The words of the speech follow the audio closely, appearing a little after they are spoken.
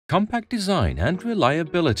Compact design and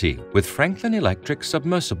reliability with Franklin Electric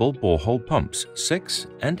Submersible borehole pumps 6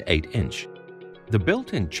 and 8-inch. The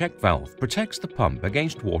built-in check valve protects the pump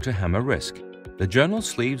against water hammer risk. The journal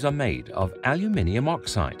sleeves are made of aluminium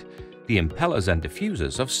oxide, the impellers and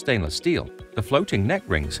diffusers of stainless steel. The floating neck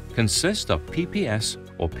rings consist of PPS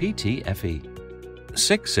or PTFE.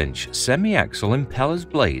 6-inch semiaxial impellers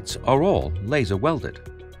blades are all laser welded.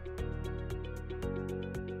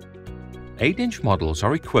 8-inch models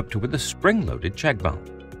are equipped with a spring-loaded check valve.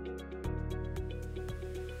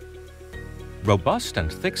 Robust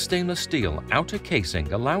and thick stainless steel outer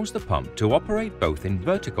casing allows the pump to operate both in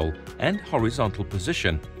vertical and horizontal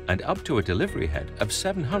position and up to a delivery head of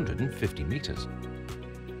 750 meters.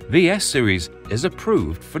 VS Series is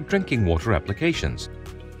approved for drinking water applications.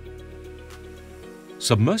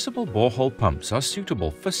 Submersible borehole pumps are suitable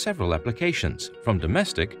for several applications, from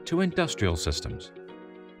domestic to industrial systems.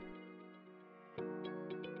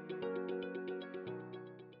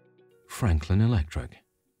 Franklin Electric.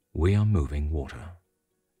 We are moving water.